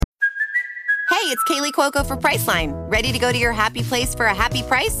it's Kaylee Cuoco for Priceline. Ready to go to your happy place for a happy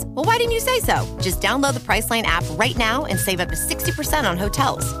price? Well, why didn't you say so? Just download the Priceline app right now and save up to 60% on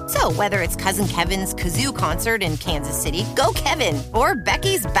hotels. So whether it's Cousin Kevin's Kazoo Concert in Kansas City, go Kevin, or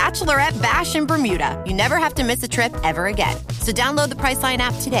Becky's Bachelorette Bash in Bermuda, you never have to miss a trip ever again. So download the Priceline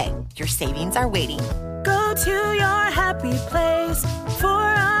app today. Your savings are waiting. Go to your happy place for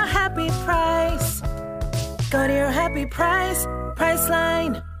a happy price. Go to your happy price,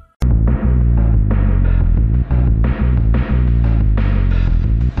 Priceline.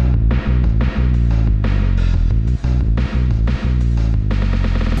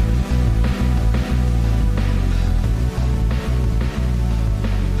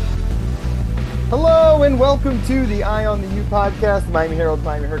 Hello and welcome to the Eye on the U podcast, the Miami Herald,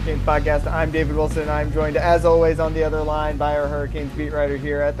 Miami Hurricanes podcast. I'm David Wilson, and I'm joined, as always, on the other line by our Hurricanes beat writer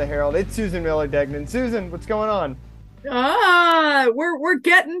here at the Herald. It's Susan Miller-Degnan. Susan, what's going on? We're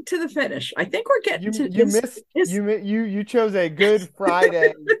getting to the finish. I think we're getting You chose a good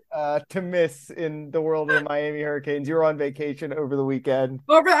Friday to miss in the world of the Miami Hurricanes. You were on vacation over the weekend.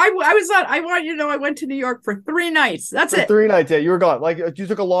 I want you to know I went to New York for 3 nights. That's it. 3 nights, yeah. You were gone. Like, you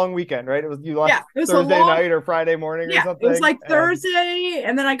took a long weekend, right? You left Thursday night or Friday morning or something. It was like Thursday,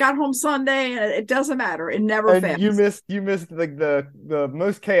 and then I got home Sunday, and it doesn't matter. It never fails. You missed like the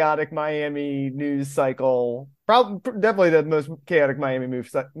most chaotic Miami news cycle. Definitely the most chaotic Miami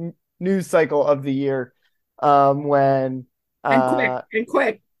news cycle of the year.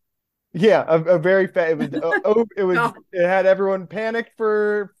 Quick. Yeah, a very fast. It had everyone panicked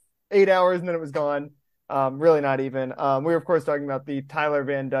for 8 hours and then it was gone. Really not even. We were of course talking about the Tyler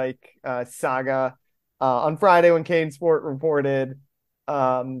Van Dyke saga on Friday when Kane Sport reported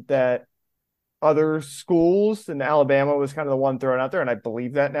that other schools, and Alabama was kind of the one thrown out there, and I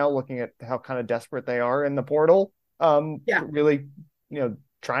believe that now, looking at how kind of desperate they are in the portal, really,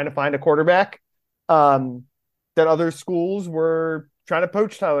 trying to find a quarterback, that other schools were trying to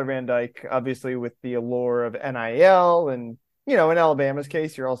poach Tyler Van Dyke, obviously with the allure of NIL, and in Alabama's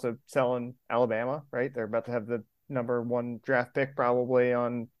case, you're also selling Alabama, right? They're about to have the number 1 draft pick probably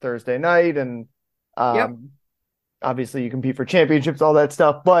on Thursday night, and obviously you compete for championships, all that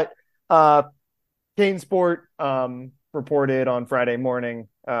stuff, but Kane Sport reported on Friday morning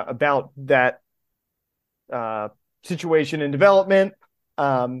about that situation in development.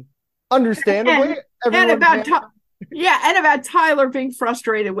 Understandably, and about Tyler being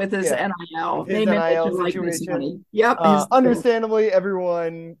frustrated with his NIL. His NIL situation. Yep. Understandably,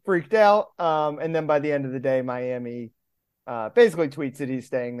 everyone freaked out. And then by the end of the day, Miami basically tweets that he's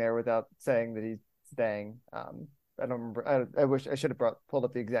staying there without saying that he's staying. I don't remember. I wish I should have pulled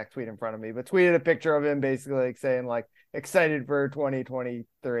up the exact tweet in front of me, but tweeted a picture of him basically like saying like excited for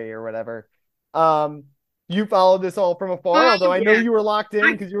 2023 or whatever. You followed this all from afar, although I know you were locked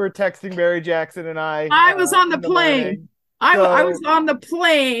in because you were texting Barry Jackson and I. I was on the plane. I was on the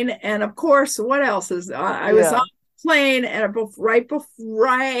plane, and of course, what else is I was on the plane and right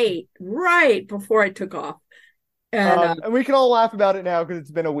before I took off. And we can all laugh about it now because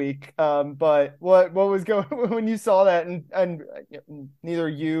it's been a week. But what was going when you saw that, and neither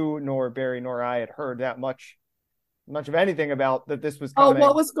you nor Barry nor I had heard that much of anything about that this was coming. Oh,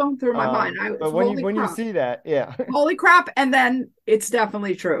 what was going through my mind? But when you see that, holy crap! And then it's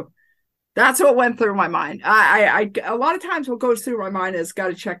definitely true. That's what went through my mind. I a lot of times what goes through my mind is got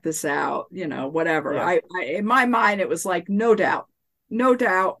to check this out. Whatever. Yeah. I in my mind it was like no doubt.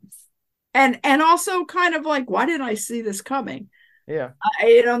 And also kind of like, why didn't I see this coming? Yeah.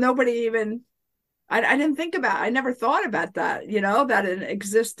 Nobody even, I didn't think about, I never thought about that, that an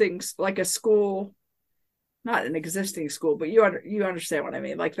existing, like a school, not an existing school, but you understand what I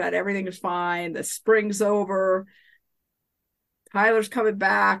mean? Like that everything is fine. The spring's over. Tyler's coming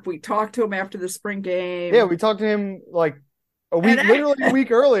back. We talked to him after the spring game. Yeah, we talked to him like literally a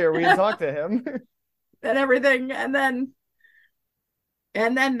week earlier. We talked to him. And everything. And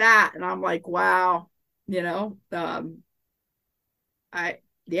then that, and I'm like, wow, it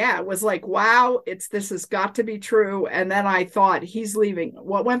was like, wow, this has got to be true. And then I thought he's leaving.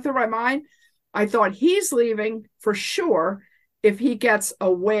 What went through my mind? I thought he's leaving for sure if he gets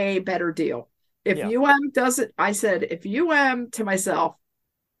a way better deal. If does it, I said, if to myself,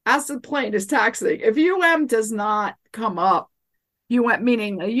 as the plane is taxiing, if does not come up,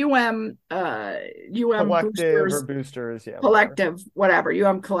 meaning collective boosters, collective,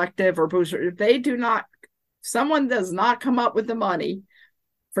 whatever, collective or booster. If they do not, someone does not come up with the money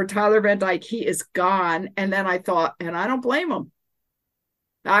for Tyler Van Dyke, he is gone. And then I thought, and I don't blame him.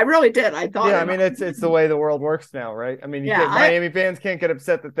 I really did. I thought, it's the way the world works now, right? I mean, Miami fans can't get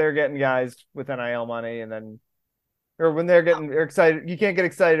upset that they're getting guys with NIL money and then or when they're getting excited. You can't get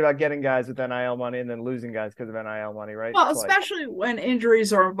excited about getting guys with NIL money and then losing guys because of NIL money, right? Well, especially when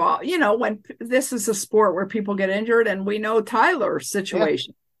injuries are involved. When this is a sport where people get injured, and we know Tyler's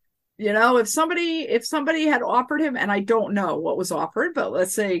situation. Yeah. If somebody had offered him, and I don't know what was offered, but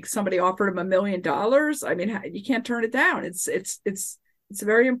let's say somebody offered him $1 million. I mean, you can't turn it down. It's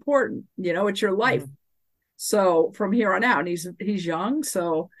very important. It's your life. Mm-hmm. So from here on out, he's young.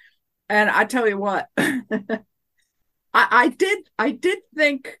 So, and I tell you what, I did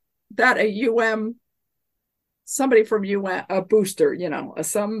think that somebody from a booster,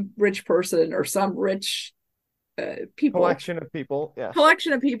 some rich person or some rich collection of people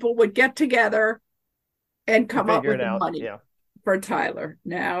would get together and come up with the money for Tyler.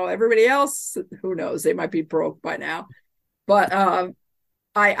 Now, everybody else, who knows? They might be broke by now, but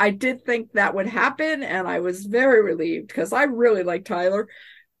I did think that would happen, and I was very relieved because I really like Tyler.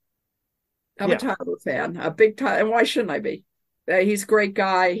 I'm a Tyler fan, a big Tyler, and why shouldn't I be? He's a great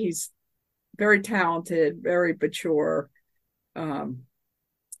guy. He's very talented, very mature. And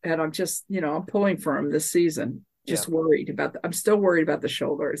I'm just, I'm pulling for him this season. Just worried about I'm still worried about the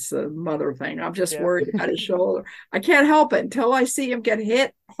shoulder. It's the mother thing. I'm just worried about his shoulder. I can't help it until I see him get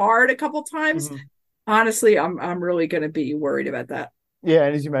hit hard a couple times. Mm-hmm. Honestly, I'm really going to be worried about that. Yeah,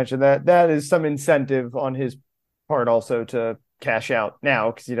 and as you mentioned, that is some incentive on his part also to cash out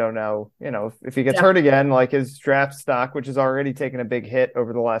now, because you don't know, if he gets hurt again, like his draft stock, which has already taken a big hit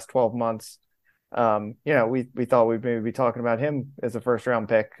over the last 12 months. We thought we'd maybe be talking about him as a first round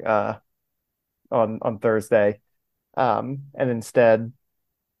pick on Thursday. And instead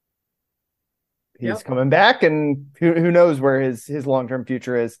he's coming back, and who knows where his long-term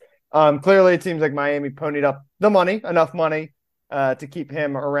future is. Clearly it seems like Miami ponied up enough money to keep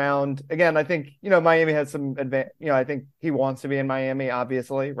him around. Again, I think, Miami has some advantage. I think he wants to be in Miami,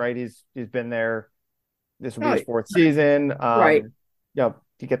 obviously, right? He's been there. This will be his fourth season. Right. You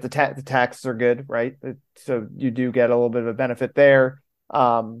get the taxes are good, right? So you do get a little bit of a benefit there.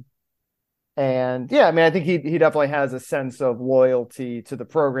 And I think he definitely has a sense of loyalty to the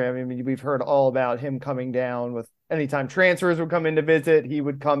program. I mean, we've heard all about him coming down with anytime transfers would come in to visit, he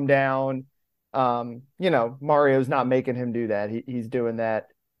would come down. Mario's not making him do that. He's doing that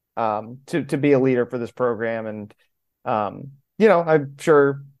to be a leader for this program. And, I'm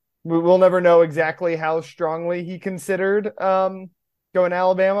sure we'll never know exactly how strongly he considered going to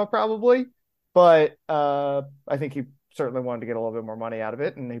Alabama probably. But I think he certainly wanted to get a little bit more money out of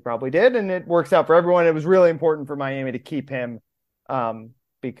it, and he probably did. And it works out for everyone. It was really important for Miami to keep him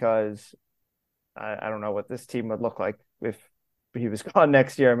because I don't know what this team would look like if he was gone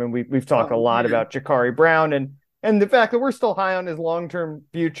next year. I mean, we've talked a lot about Ja'Carri Brown and the fact that we're still high on his long-term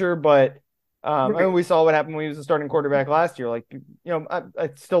future, but I mean, we saw what happened when he was a starting quarterback last year. Like, I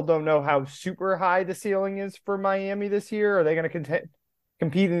still don't know how super high the ceiling is for Miami this year. Are they going to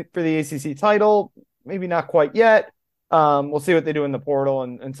compete for the ACC title? Maybe not quite yet. We'll see what they do in the portal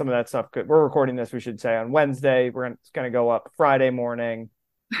and some of that stuff. We're recording this, we should say, on Wednesday. It's going to go up Friday morning.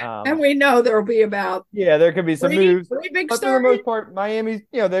 And we know there will be about there could be some moves, big but for the most part, Miami's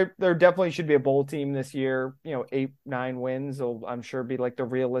there definitely should be a bowl team this year. 8-9 wins will, I'm sure, be like the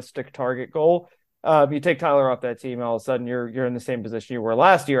realistic target goal. If you take Tyler off that team, all of a sudden you're in the same position you were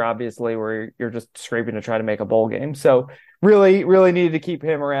last year, obviously, where you're just scraping to try to make a bowl game. So really needed to keep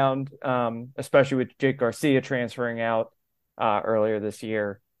him around, especially with Jake Garcia transferring out earlier this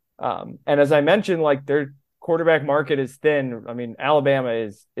year. And as I mentioned, like their quarterback market is thin. I mean, Alabama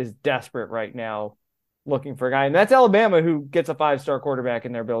is desperate right now looking for a guy. And that's Alabama, who gets a 5-star quarterback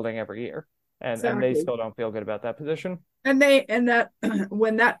in their building every year. And they still don't feel good about that position. And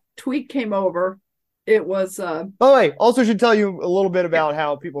when that tweet came over, it was by the way, also should tell you a little bit about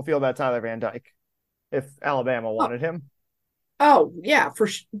how people feel about Tyler Van Dyke if Alabama wanted him. Oh yeah,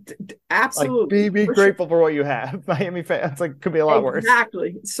 absolutely. Like, be grateful for what you have. Miami fans, could be a lot worse.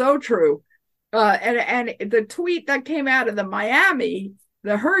 Exactly. So true. And the tweet that came out of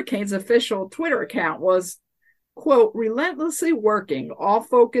the Hurricanes official Twitter account was, quote, relentlessly working, all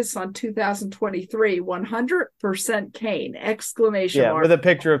focus on 2023, 100% Kane, exclamation mark. With a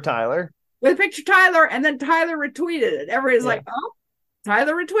picture of Tyler. And then Tyler retweeted it. Everybody's like, oh,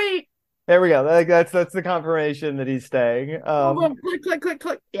 Tyler retweet. There we go. That's the confirmation that he's staying.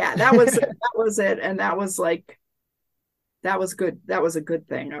 Click. Yeah, that was it. That was it. And that was good. That was a good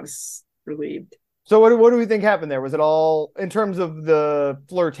thing. I was relieved. So what do we think happened there? Was it all, in terms of the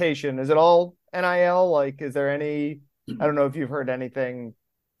flirtation, is it all NIL? Like, is there any, I don't know if you've heard anything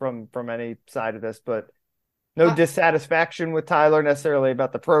from any side of this, but no dissatisfaction with Tyler necessarily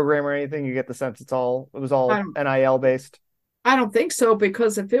about the program or anything? You get the sense it was all NIL based? I don't think so,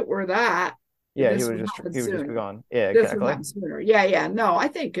 because if it were that, Yeah, this would happen he would just be sooner. gone. Yeah, This would exactly. happen sooner. Yeah, yeah. No, I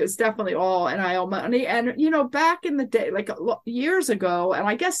think it's definitely all NIL money. And back in the day, like years ago, and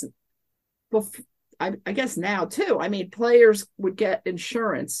I guess before, I guess now too. I mean, players would get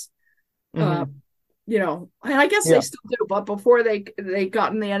insurance. Mm-hmm. And I guess they Yeah. still do, but before they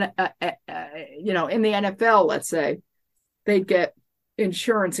got in the in the NFL, let's say, they'd get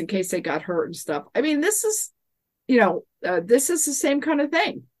insurance in case they got hurt and stuff. I mean, this is the same kind of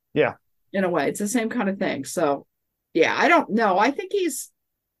thing. Yeah. In a way, it's the same kind of thing. So, yeah, I don't know. I think he's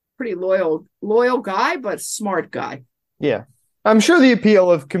pretty loyal guy, but smart guy. Yeah. I'm sure the appeal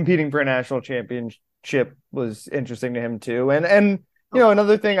of competing for a national championship was interesting to him too. And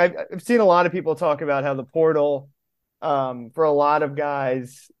another thing, I've seen a lot of people talk about how the portal, for a lot of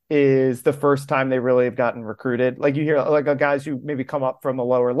guys, is the first time they really have gotten recruited. Like you hear like guys who maybe come up from a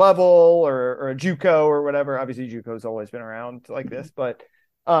lower level or a JUCO or whatever. Obviously, JUCO's always been around like this, but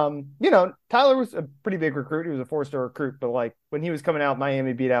Tyler was a pretty big recruit. He was a 4-star recruit, but like when he was coming out,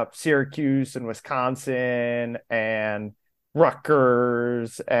 Miami beat out Syracuse and Wisconsin and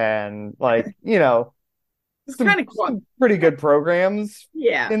Rutgers and It's some kind of pretty good programs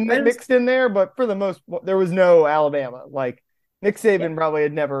mixed in there, but for the most, there was no Alabama. Like Nick Saban probably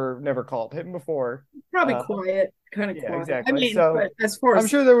had never called him before. Probably quiet, kind of quiet. Exactly. I mean, so but as far as I'm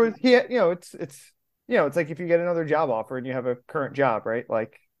sure there was, it's like if you get another job offer and you have a current job, right?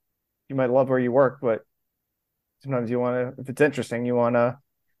 Like you might love where you work, but sometimes you want to, if it's interesting, you want to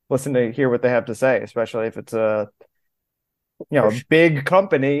listen to hear what they have to say, especially if it's a big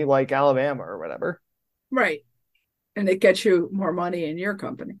company like Alabama or whatever. Right. And it gets you more money in your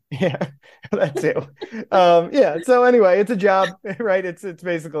company. Yeah, that too. So anyway, it's a job, right? It's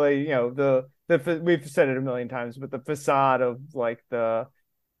basically, we've said it a million times, but the facade of like the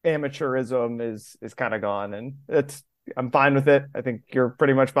amateurism is kind of gone, and I'm fine with it. I think you're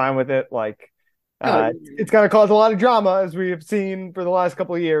pretty much fine with it. Like it's going to cause a lot of drama, as we have seen for the last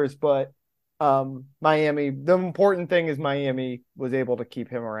couple of years, but Miami, the important thing is Miami was able to keep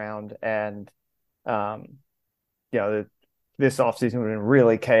him around, and this offseason would have been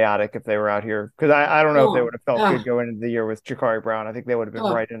really chaotic if they were out here, because I don't know if they would have felt good going into the year with Ja'Carri Brown. I think they would have been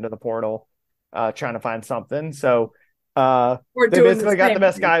right into the portal trying to find something. So they basically got the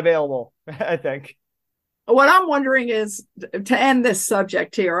best guy available, I think. What I'm wondering is, to end this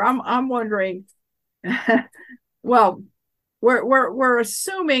subject here, I'm wondering, well, we're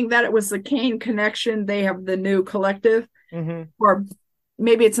assuming that it was the Kane connection. They have the new collective, or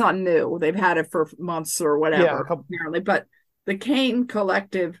maybe it's not new. They've had it for months or whatever, apparently. But the Kane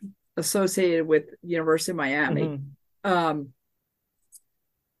collective associated with University of Miami.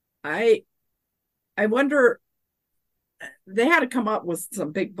 I wonder, they had to come up with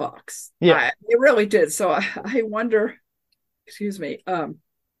some big bucks. Yeah, they really did. So I wonder, excuse me,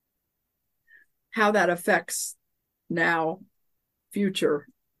 how that affects now future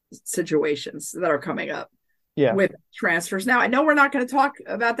situations that are coming up. With transfers. Now, I know we're not going to talk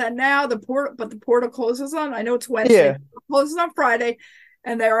about that now, but the portal closes on, I know it's Wednesday, it closes on Friday,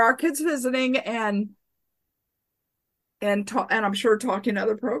 and there are kids visiting and I'm sure talking to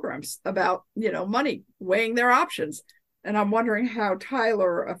other programs about, money, weighing their options. And I'm wondering how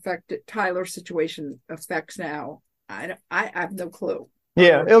Tyler's situation affects now. I have no clue.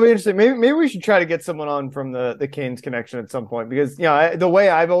 Yeah, it'll be interesting. Maybe we should try to get someone on from the Canes connection at some point, because the way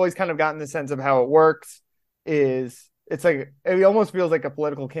I've always kind of gotten the sense of how it works is it's like, it almost feels like a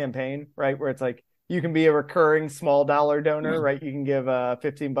political campaign, right? Where it's like you can be a recurring small dollar donor, right? You can give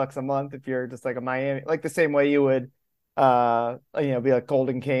 $15 a month if you're just like a Miami, like the same way you would be like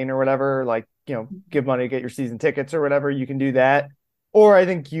Golden Cane or whatever, like give money to get your season tickets or whatever. You can do that. Or I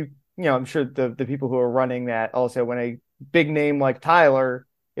think I'm sure the people who are running that also, when a big name like Tyler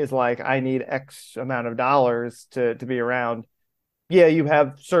is like, I need X amount of dollars to be around. Yeah, you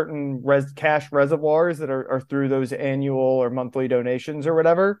have certain cash reservoirs that are through those annual or monthly donations or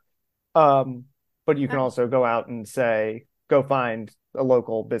whatever. But you can also go out and say, go find a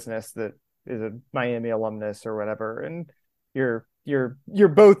local business that is a Miami alumnus or whatever, and you're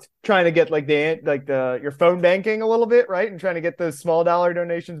both trying to get like your phone banking a little bit, right, and trying to get those small dollar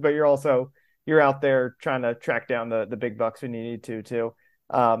donations, but you're out there trying to track down the big bucks when you need to too.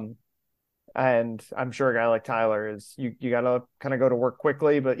 And I'm sure a guy like Tyler is, you got to kind of go to work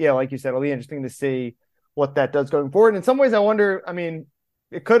quickly. But yeah, like you said, it'll be interesting to see what that does going forward. In some ways, I wonder, I mean,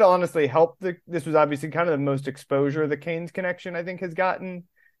 it could honestly help. This was obviously kind of the most exposure the Canes connection, I think, has gotten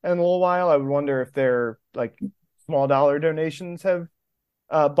in a little while. I would wonder if their like small dollar donations have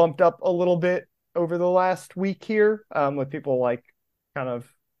bumped up a little bit over the last week here, with people like kind of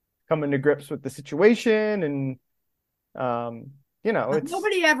coming to grips with the situation and it's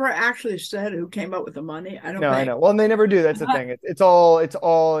Nobody ever actually said who came up with the money. I don't no, I think. know. Well, and they never do. That's the thing. It's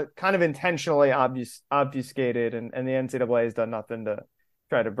all kind of intentionally obfuscated, and the NCAA has done nothing to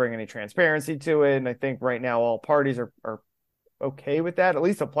try to bring any transparency to it. And I think right now all parties are okay with that. At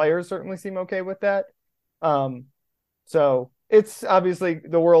least the players certainly seem okay with that. So it's obviously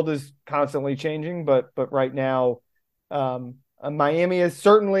the world is constantly changing, but right now, Miami is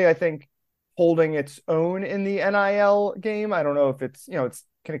certainly, I think, holding its own in the NIL game. I don't know if it's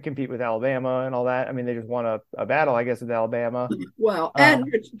can it compete with Alabama and all that. I mean, they just won a battle, I guess, with Alabama. Well, and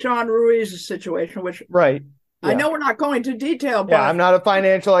John Ruiz's situation, which right. Yeah. I know we're not going to detail, but yeah, I'm not a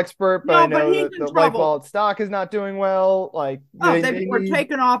financial expert, but I know that the Life Wallet stock is not doing well. Like, they were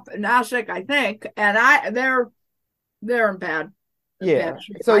taken off Nasdaq, I think, and they're in bad. Yeah.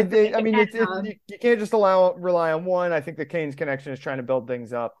 So you can't just rely on one. I think the Canes connection is trying to build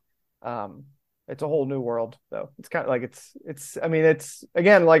things up. It's a whole new world, though. It's kind of like it's. I mean, it's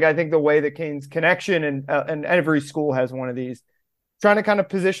again like I think the way the Canes connection and every school has one of these, trying to kind of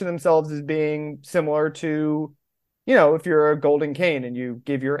position themselves as being similar to, if you're a Golden Cane and you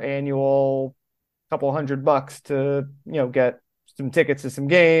give your annual couple $100 to get some tickets to some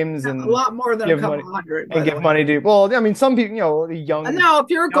games and a lot more than a couple hundred and give money to. Well, I mean, some people, the young. No, if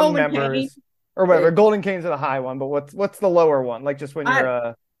you're a Golden Cane or whatever, Golden Cane's are the high one, but what's the lower one? Like just when you're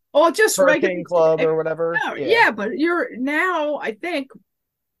a. Just Hurricane Club or whatever. Yeah, but you're now, I think,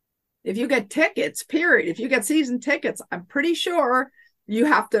 if you get tickets, period, if you get season tickets, I'm pretty sure you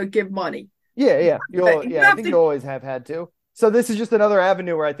have to give money. Yeah. I think you always have had to. So this is just another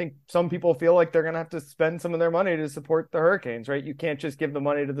avenue where I think some people feel like they're going to have to spend some of their money to support the Hurricanes, right? You can't just give the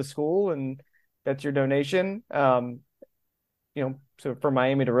money to the school and that's your donation. So for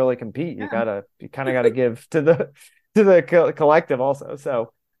Miami to really compete, you kind of got to give to the collective also.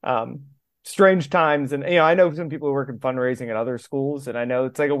 So strange times. And, I know some people who work in fundraising at other schools, and I know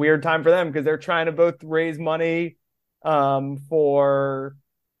it's like a weird time for them because they're trying to both raise money for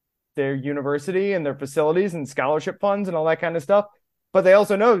their university and their facilities and scholarship funds and all that kind of stuff. But they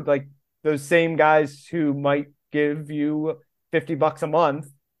also know like those same guys who might give you $50 a month.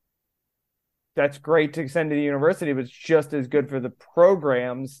 That's great to send to the university, but it's just as good for the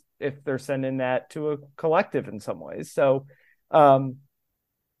programs if they're sending that to a collective in some ways. So,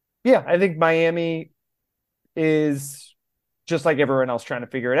 I think Miami is just like everyone else trying to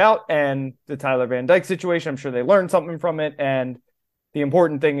figure it out. And the Tyler Van Dyke situation, I'm sure they learned something from it. And the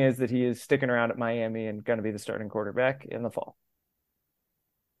important thing is that he is sticking around at Miami and going to be the starting quarterback in the fall.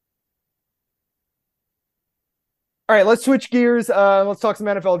 All right, let's switch gears. Let's talk some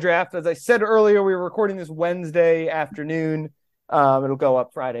NFL draft. As I said earlier, we were recording this Wednesday afternoon. It'll go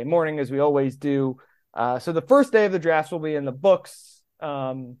up Friday morning, as we always do. So the first day of the drafts will be in the books.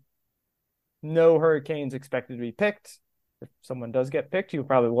 No Hurricanes expected to be picked. If someone does get picked, you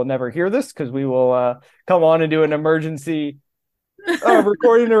probably will never hear this because we will come on and do an emergency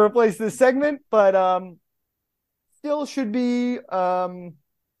recording to replace this segment. But still should be, I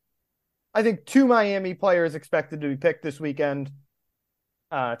think, 2 Miami players expected to be picked this weekend.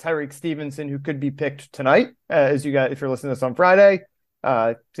 Tyrique Stevenson, who could be picked tonight, if you're listening to this on Friday.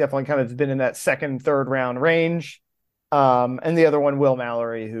 Definitely kind of been in that second, third round range. And the other one, Will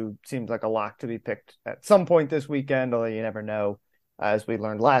Mallory, who seems like a lock to be picked at some point this weekend, although you never know, as we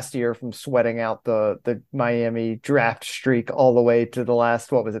learned last year from sweating out the Miami draft streak all the way to the last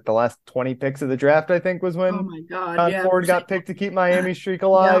 20 picks of the draft, I think was when Ford got picked to keep Miami streak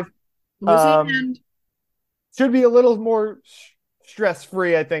alive. Should be a little more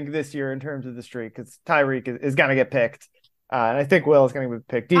stress-free, I think, this year in terms of the streak, because Tyrique is going to get picked. And I think Will is going to get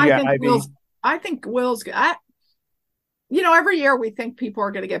picked. I think Will's every year we think people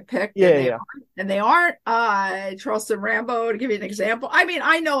are going to get picked. And they aren't. Charleston Rambo, to give you an example. I mean,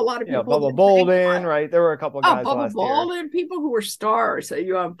 I know a lot of people. Bubba Bolden, right? There were a couple of guys Bubba Bolden, people who were stars.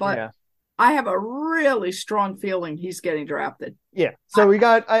 I have a really strong feeling he's getting drafted. Yeah. So we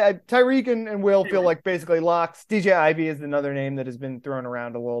got Tyrique and Will feel like basically locks. DJ Ivey is another name that has been thrown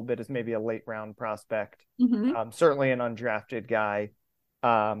around a little bit as maybe a late round prospect. Mm-hmm. Certainly an undrafted guy.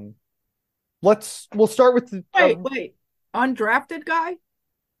 We'll start with the wait. Undrafted guy?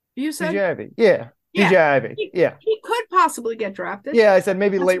 You said DJ Ivey. Yeah. DJ Ivey. He could possibly get drafted. Yeah, I said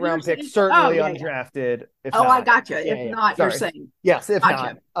maybe late round pick, certainly undrafted. If not. I got you. If not, you're saying. Yes, if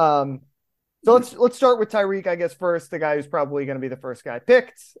not. So let's start with Tyrique, I guess, first, the guy who's probably going to be the first guy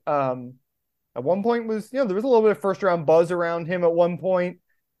picked. At one point there was a little bit of first round buzz around him at one point.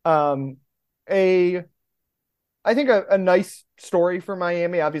 I think a nice story for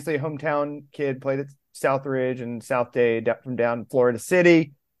Miami, obviously a hometown kid, played at Southridge and South Day from down Florida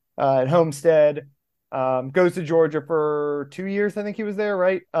City at Homestead. Goes to Georgia for 2 years. I think he was there,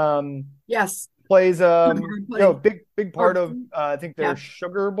 right? Yes. Plays big part of I think their Yeah.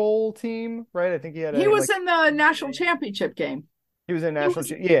 Sugar Bowl team, right? I think he was in the national championship game. He was in national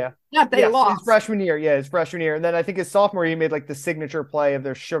yeah. They lost his freshman year. Yeah, his freshman year. And then I think his sophomore year he made like the signature play of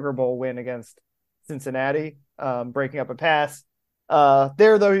their Sugar Bowl win against Cincinnati, breaking up a pass.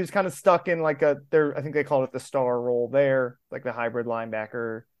 There though, he was kind of stuck in like I think they called it the star role there, like the hybrid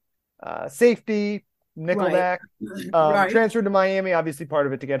linebacker, safety, nickelback. Right. Transferred to Miami, obviously part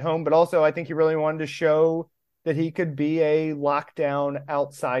of it to get home, but also I think he really wanted to show that he could be a lockdown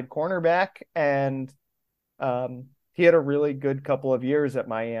outside cornerback, and he had a really good couple of years at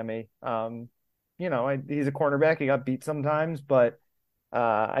Miami. He's a cornerback. He got beat sometimes, but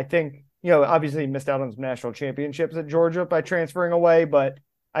I think, obviously he missed out on some national championships at Georgia by transferring away, but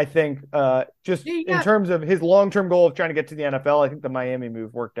I think in terms of his long-term goal of trying to get to the NFL, I think the Miami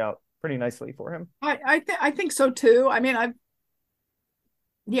move worked out pretty nicely for him. I think so too. I mean,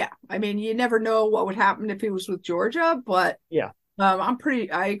 you never know what would happen if he was with Georgia, but yeah.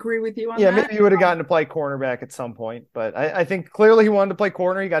 I agree with you on that. Yeah, maybe he would have gotten to play cornerback at some point, but I think clearly he wanted to play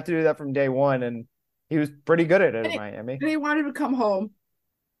corner. He got to do that from day one, and he was pretty good at it at Miami. And he wanted to come home.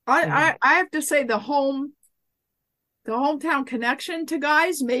 I have to say the hometown connection to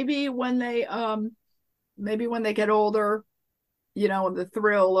guys, maybe when they get older, and the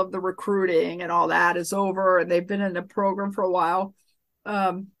thrill of the recruiting and all that is over and they've been in the program for a while.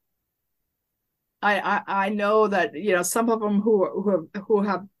 I know that some of them who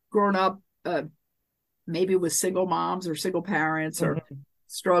have grown up maybe with single moms or single parents or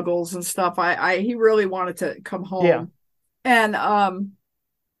struggles and stuff. He really wanted to come home. Yeah.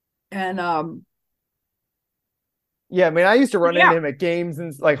 Yeah, I mean, I used to run into him at games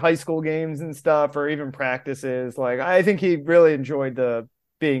and like high school games and stuff, or even practices. Like, I think he really enjoyed the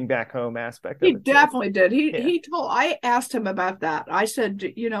being back home aspect of it. He definitely did. I asked him about that. I said,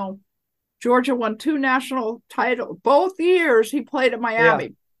 Georgia won 2 national titles. Both years he played at Miami. Yeah.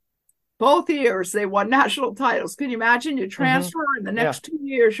 Both years they won national titles. Can you imagine? You transfer in the next 2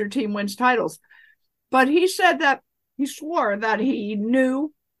 years, your team wins titles. But he said that he swore that he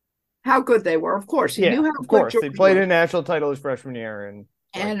knew how good they were. Of course, he knew how good Georgia was. They played a national title his freshman year,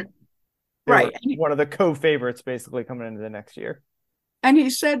 and right, one of the co-favorites basically coming into the next year. And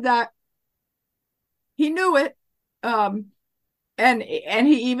he said that he knew it. And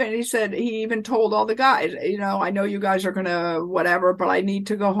he said he even told all the guys, I know you guys are gonna whatever, but I need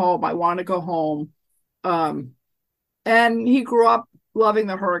to go home. I want to go home. And he grew up loving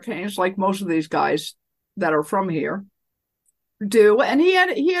the Hurricanes, like most of these guys that are from here do. And he had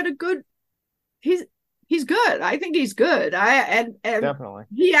a good. He's good. I think he's good. And definitely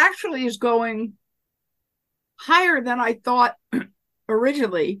he actually is going higher than I thought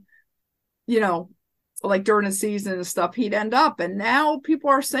originally. Like during the season and stuff, he'd end up. And now people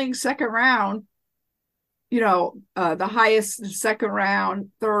are saying second round, the highest second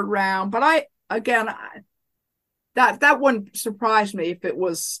round, third round. But that wouldn't surprise me if it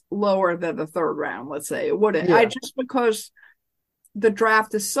was lower than the third round, let's say. It wouldn't. Yeah. Just because the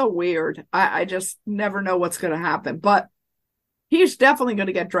draft is so weird. I just never know what's going to happen. But he's definitely going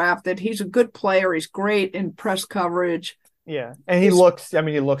to get drafted. He's a good player. He's great in press coverage. Yeah, and he looks how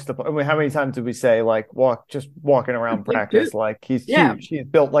many times did we say like walking around practice like he's huge. He's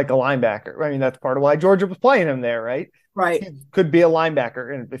built like a linebacker. I mean, that's part of why Georgia was playing him there, right? Right. He could be a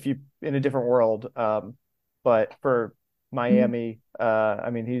linebacker if you in a different world. But for Miami,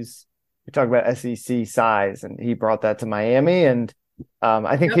 I mean, we talk about SEC size, and he brought that to Miami, and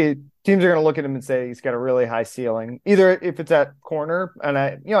I think teams are going to look at him and say he's got a really high ceiling, either if it's at corner, and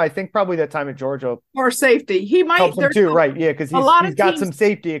I think probably that time at Georgia or safety, he might help him too, right? Yeah, because he's got some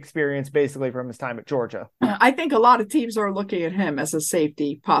safety experience basically from his time at Georgia. I think a lot of teams are looking at him as a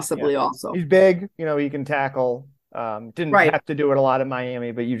safety, possibly also. He's big, he can tackle. Didn't have to do it a lot in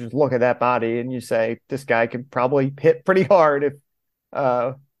Miami, but you just look at that body and you say this guy could probably hit pretty hard if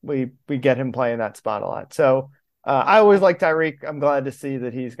we get him playing that spot a lot. So. I always like Tyreek. I'm glad to see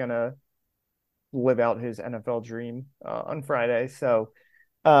that he's going to live out his NFL dream on Friday. So,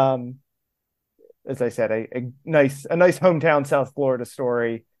 as I said, a nice hometown South Florida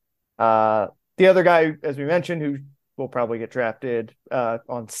story. The other guy, as we mentioned, who will probably get drafted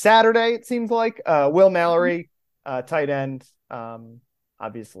on Saturday, it seems like, Will Mallory, tight end.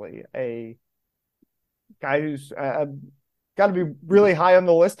 Obviously, a guy who's got to be really high on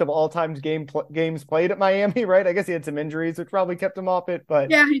the list of all-time games played at Miami, right? I guess he had some injuries, which probably kept him off it. But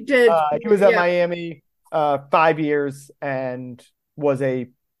yeah, he did. He was at Miami 5 years and was a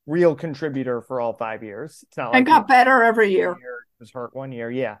real contributor for all 5 years. It's not like and got better every year. Was hurt 1 year,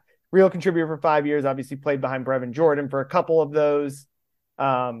 yeah. real contributor for 5 years. Obviously played behind Brevin Jordan for a couple of those.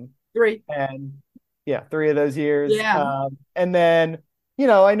 3. And yeah, 3 of those years. Yeah. And then,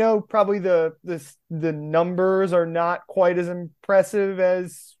 I know probably the numbers are not quite as impressive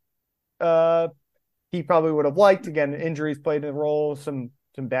as he probably would have liked. Again, injuries played a role. Some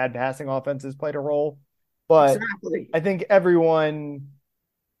bad passing offenses played a role. But Exactly. I think everyone,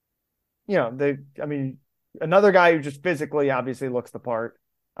 another guy who just physically obviously looks the part,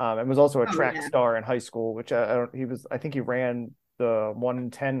 and was also a track star in high school, which I think he ran the 1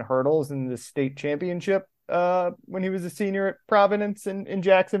 in 10 hurdles in the state championship when he was a senior at Providence in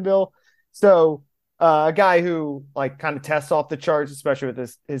Jacksonville. So a guy who like kind of tests off the charts, especially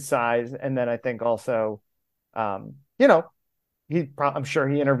with his size. And then I think also, I'm sure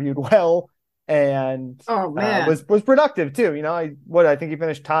he interviewed well and was productive too. I think he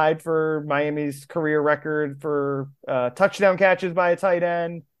finished tied for Miami's career record for touchdown catches by a tight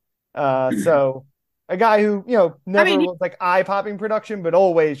end. So a guy who, never was like eye-popping production, but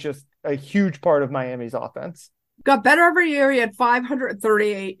always just a huge part of Miami's offense. Got better every year. He had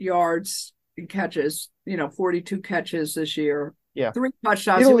 538 yards in catches, 42 catches this year. Yeah. 3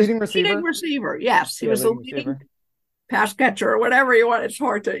 touchdowns. He was leading receiver. Yes. He was a leading pass catcher or whatever you want. It's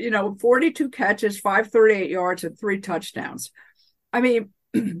hard to, 42 catches, 538 yards, and 3 touchdowns. I mean,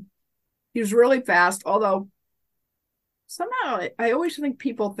 he was really fast, although somehow I always think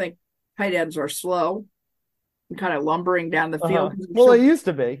people think tight ends are slow and kind of lumbering down the field. Well, it used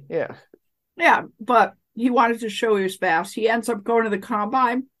to be. Yeah. Yeah. But he wanted to show he was fast. He ends up going to the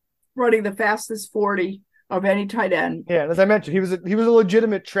combine, running the fastest 40 of any tight end. Yeah. And as I mentioned, he was a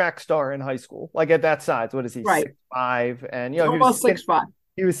legitimate track star in high school. Like at that size, what is he? Right. 6'5", and almost 6'5".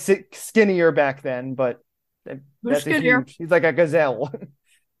 He was skinnier back then, but that's skinnier. He's like a gazelle.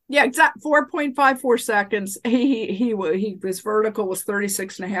 Yeah, exactly. 4.54 seconds. His vertical was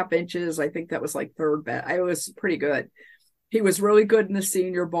 36.5 inches. I think that was like third best. I was pretty good. He was really good in the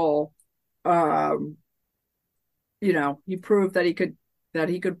Senior Bowl. He proved that he could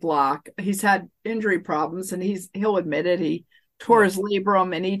block. He's had injury problems, and he'll admit it. He tore his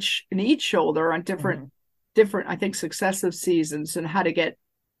labrum in each shoulder on different I think successive seasons, and had to get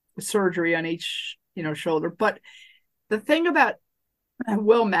surgery on each shoulder. But the thing about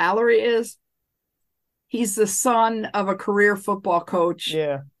Will Mallory is he's the son of a career football coach.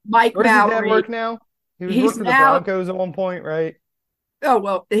 Yeah. Mike Where Mallory. Does his dad work now? He was working the Broncos at one point, right? Oh,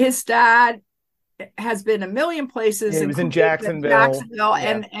 well, his dad has been a million places. Yeah, he was in Jacksonville.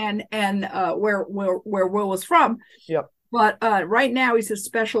 Yeah. and where Will was from. Yep. But right now he's a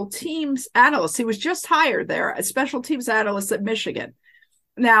special teams analyst. He was just hired there, a special teams analyst at Michigan.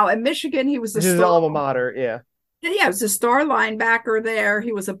 Now at Michigan, he was his alma mater. Yeah. Yeah, he was a star linebacker there.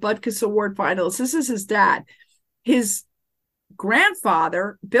 He was a Butkus Award finalist. This is his dad. His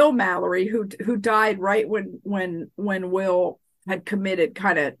grandfather, Bill Mallory, who died right when Will had committed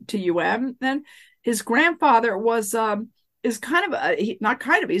kind of to UM. Then his grandfather he's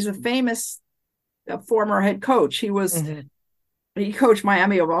a famous former head coach. He coached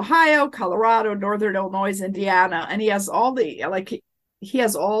Miami of Ohio, Colorado, Northern Illinois, Indiana, and he has all these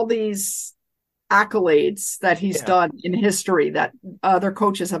accolades that he's done in history that other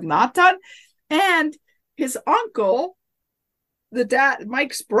coaches have not done. And his uncle, the dad,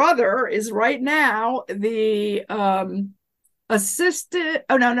 Mike's brother, is right now the assistant.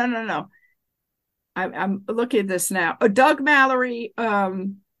 Oh, no. I'm looking at this now. Doug Mallory,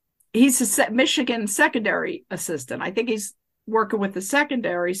 he's a Michigan secondary assistant. I think he's working with the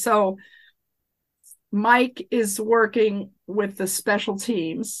secondary. So Mike is working with the special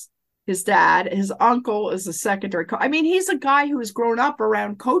teams. His dad, his uncle is a secondary coach. I mean, he's a guy who has grown up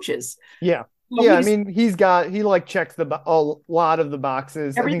around coaches. Yeah. Yeah, I mean, he checks a lot of the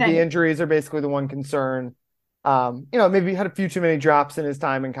boxes. Everything. I think the injuries are basically the one concern. Maybe he had a few too many drops in his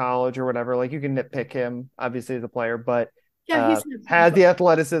time in college or whatever. Like, you can nitpick him, obviously, as a player, but has the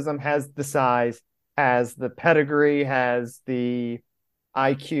athleticism, has the size, has the pedigree, has the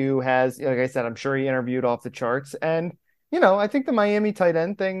IQ, like I said, I'm sure he interviewed off the charts. And, I think the Miami tight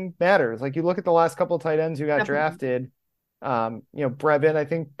end thing matters. Like, you look at the last couple of tight ends who got drafted. Brevin, I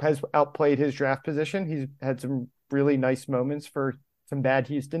think, has outplayed his draft position. He's had some really nice moments for some bad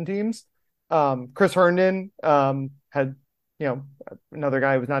Houston teams. Chris Herndon had, another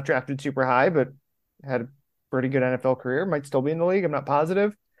guy who was not drafted super high, but had a pretty good NFL career, might still be in the league. I'm not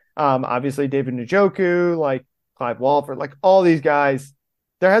positive. Obviously David Njoku, like Clive Walford, like all these guys.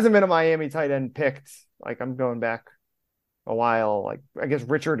 There hasn't been a Miami tight end picked. Like, I'm going back a while. Like, I guess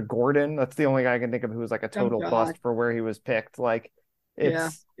Richard Gordon, that's the only guy I can think of who was like a total bust for where he was picked. Like,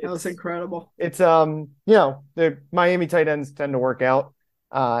 that was incredible. It's the Miami tight ends tend to work out.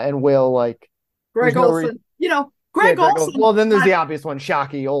 and Will, like Greg there's no Olson. yeah, Greg Olson. Well, then there's the obvious one,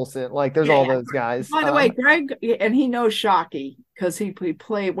 Shockey Olson. Like there's all Yeah. those guys. By the way, Greg, and he knows Shockey because he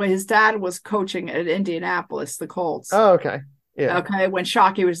played when his dad was coaching at Indianapolis, the Colts. Oh, okay. Yeah. Okay, when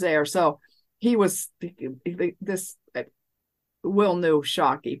Shockey was there, so he was this. Will knew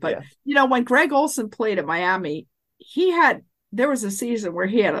Shockey, but when Greg Olson played at Miami, there was a season where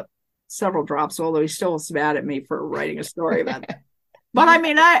he had several drops, although he still was mad at me for writing a story about that. But I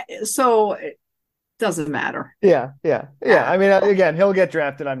mean, so it doesn't matter. Yeah. I mean, again, he'll get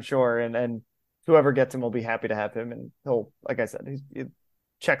drafted, I'm sure, and whoever gets him will be happy to have him, and he'll, like I said, he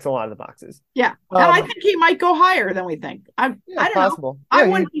checks a lot of the boxes. Yeah, and I think he might go higher than we think. I don't possible. know.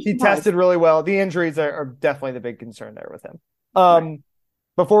 Yeah, he tested really well. The injuries are definitely the big concern there with him. Right.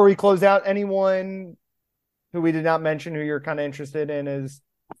 Before we close out, anyone who we did not mention who you're kind of interested in is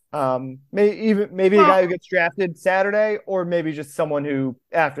maybe a guy who gets drafted Saturday, or maybe just someone who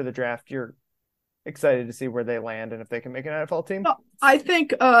after the draft you're excited to see where they land and if they can make an NFL team. No, I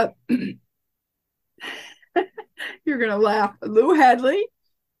think you're gonna laugh. Lou Hedley.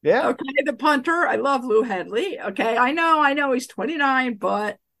 Yeah. Okay, the punter. I love Lou Hedley. Okay, I know he's 29,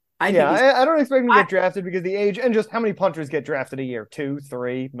 but I don't expect him to get drafted because the age and just how many punters get drafted a year? 2,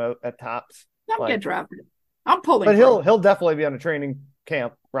 3 at tops. Don't get drafted. I'm pulling. But he'll definitely be on a training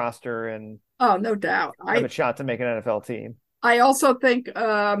camp roster and no doubt have a shot to make an NFL team. I also think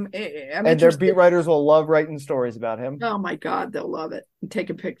and their beat writers will love writing stories about him. Oh my God, they'll love it and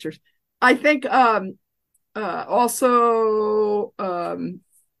taking pictures. I think also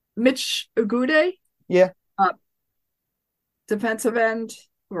Mitch Agude. Yeah. Defensive end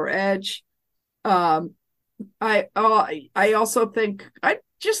or edge. I also think I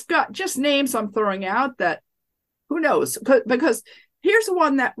just names I'm throwing out that who knows, because here's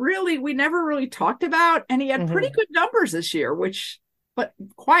one that really we never really talked about, and he had pretty good numbers this year, but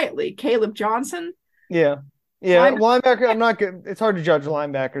quietly, Caleb Johnson. Yeah. Linebacker. I'm not good. It's hard to judge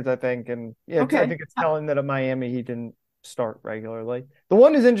linebackers, I think, and I think it's telling that at Miami he didn't start regularly. The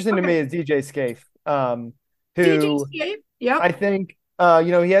one who's interesting to me is DJ Scaife, who I think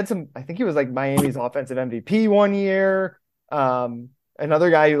he had some. I think he was like Miami's offensive MVP one year. Another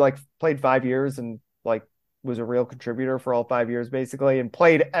guy who like played 5 years and like was a real contributor for all 5 years basically, and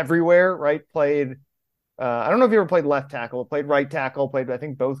played everywhere. Right? Played. I don't know if he ever played left tackle. Played right tackle. Played I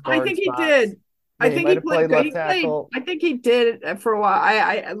think both guards. I think he did. I think he played left tackle. I think he did for a while.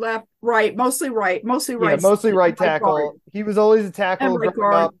 I left right, mostly right. Yeah, mostly right tackle. Guard. He was always a tackle.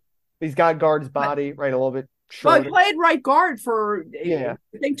 Right he's got guard's body, right, a little bit shorter. Well, he played right guard for I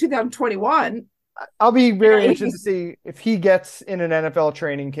think 2021. I'll be very interested to see if he gets in an NFL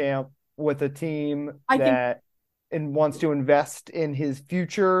training camp with a team that wants to invest in his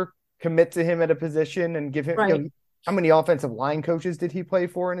future, commit to him at a position, and give him. How many offensive line coaches did he play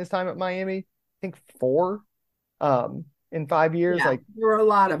for in his time at Miami? I think 4 in 5 years. Yeah, there were a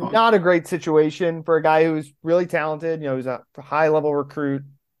lot of them. Not a great situation for a guy who's really talented. He's a high level recruit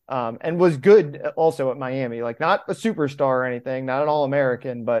and was good also at Miami. Like not a superstar or anything, not an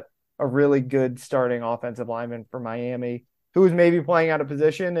All-American, but a really good starting offensive lineman for Miami who was maybe playing out of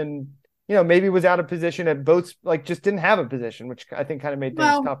position and maybe was out of position at both, like just didn't have a position, which I think kind of made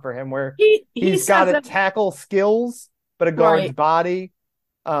things tough for him. Where he's got a tackle skills, but a guard's body.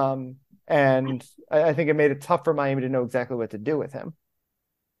 And I think it made it tough for Miami to know exactly what to do with him.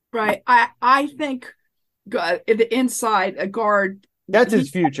 Right. I think the inside a guard. That's his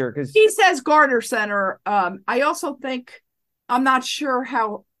future because he says guard or center. I also think I'm not sure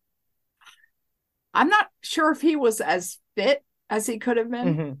if he was as fit as he could have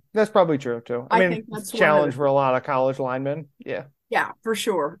been. Mm-hmm. That's probably true too. I mean, it's a challenge for a lot of college linemen. Yeah. Yeah, for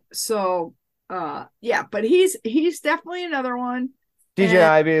sure. So, but he's definitely another one. DJ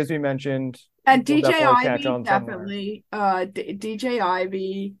Ivy, as we mentioned, and DJ Ivy definitely. DJ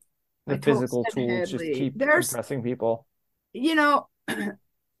Ivy, the physical tools just keep impressing people.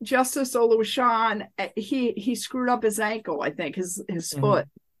 Justice Oluwaseun, he screwed up his ankle. I think his foot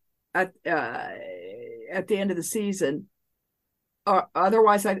at the end of the season.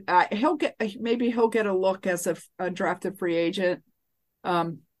 Otherwise, he'll get a look as a drafted free agent.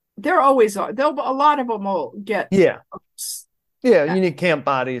 There always are. A lot of them will get. Yeah, you need camp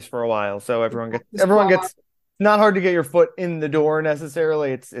bodies for a while, so everyone gets. Not hard to get your foot in the door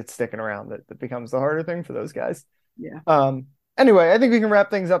necessarily. It's sticking around that becomes the harder thing for those guys. Yeah. Anyway, I think we can wrap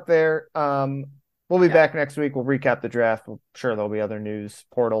things up there. We'll be back next week. We'll recap the draft. I'm sure there'll be other news,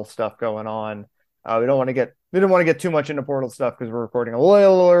 portal stuff going on. We didn't want to get too much into portal stuff because we're recording a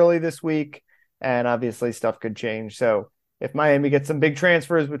little early this week, and obviously stuff could change. So if Miami gets some big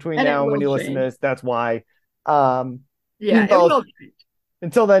transfers between now and when you listen to this, that's why. It will change.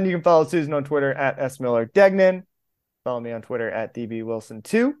 Until then, you can follow Susan on Twitter at smillerdegnan. Follow me on Twitter at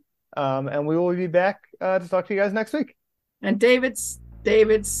dbwilson2. And we will be back to talk to you guys next week. And David's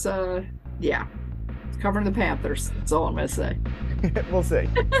covering the Panthers. That's all I'm going to say. We'll see.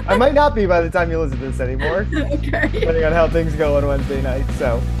 I might not be by the time you listen to this anymore. Okay. Depending on how things go on Wednesday night.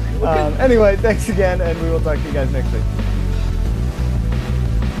 So anyway, thanks again, and we will talk to you guys next week.